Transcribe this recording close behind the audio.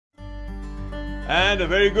And a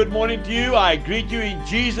very good morning to you. I greet you in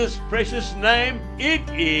Jesus' precious name. It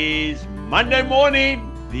is Monday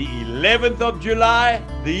morning, the 11th of July,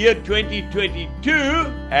 the year 2022.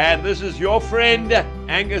 And this is your friend,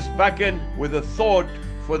 Angus Buchan, with a thought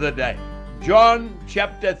for the day. John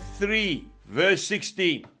chapter 3, verse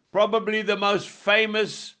 16. Probably the most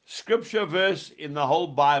famous scripture verse in the whole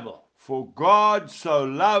Bible. For God so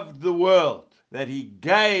loved the world that he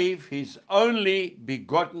gave his only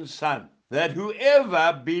begotten Son, that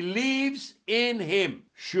whoever believes in him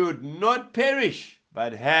should not perish,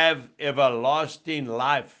 but have everlasting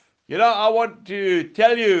life. You know, I want to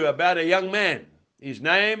tell you about a young man. His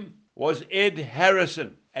name was Ed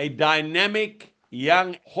Harrison, a dynamic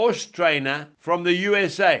young horse trainer from the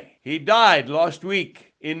USA. He died last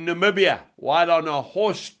week in Namibia while on a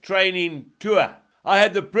horse training tour. I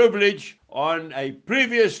had the privilege on a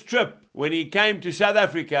previous trip when he came to South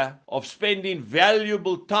Africa of spending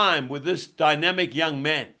valuable time with this dynamic young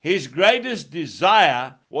man. His greatest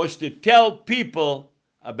desire was to tell people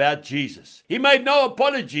about Jesus. He made no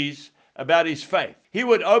apologies about his faith. He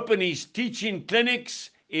would open his teaching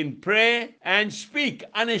clinics in prayer and speak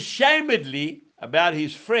unashamedly about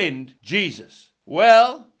his friend Jesus.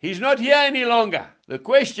 Well, he's not here any longer. The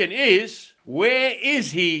question is, where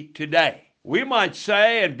is he today? We might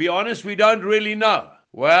say, and be honest, we don't really know.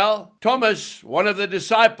 Well, Thomas, one of the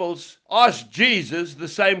disciples, asked Jesus the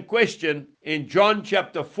same question in John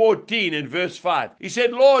chapter 14 and verse 5. He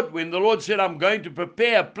said, Lord, when the Lord said, I'm going to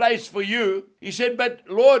prepare a place for you, he said, but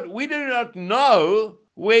Lord, we do not know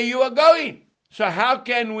where you are going. So how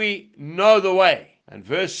can we know the way? And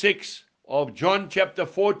verse 6 of John chapter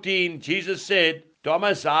 14, Jesus said,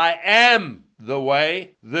 Thomas, I am the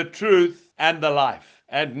way, the truth, and the life.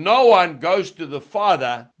 And no one goes to the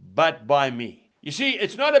Father but by me. You see,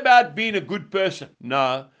 it's not about being a good person.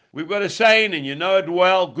 No, we've got a saying, and you know it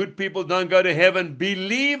well, good people don't go to heaven,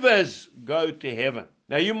 believers go to heaven.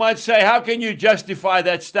 Now you might say, how can you justify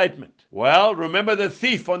that statement? Well, remember the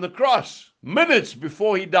thief on the cross, minutes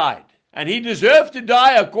before he died. And he deserved to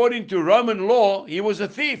die according to Roman law. He was a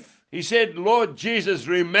thief. He said, Lord Jesus,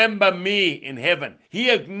 remember me in heaven. He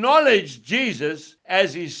acknowledged Jesus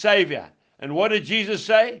as his Savior. And what did Jesus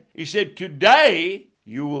say? He said, today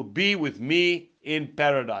you will be with me in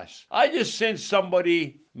paradise. I just sense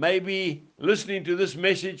somebody maybe listening to this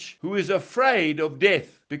message who is afraid of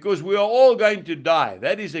death, because we are all going to die.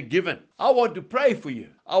 That is a given. I want to pray for you.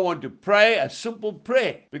 I want to pray a simple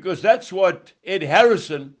prayer, because that's what Ed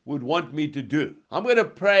Harrison would want me to do. I'm going to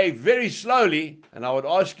pray very slowly, and I would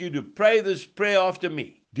ask you to pray this prayer after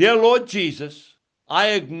me. Dear Lord Jesus, I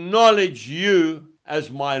acknowledge you as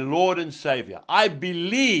my Lord and Savior. I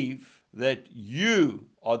believe that you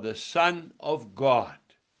are the Son of God.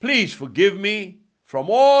 Please forgive me from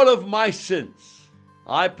all of my sins.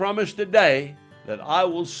 I promise today that I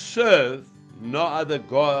will serve no other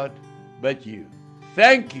God but you.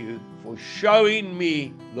 Thank you for showing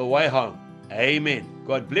me the way home. Amen.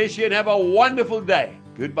 God bless you and have a wonderful day.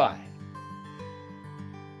 Goodbye.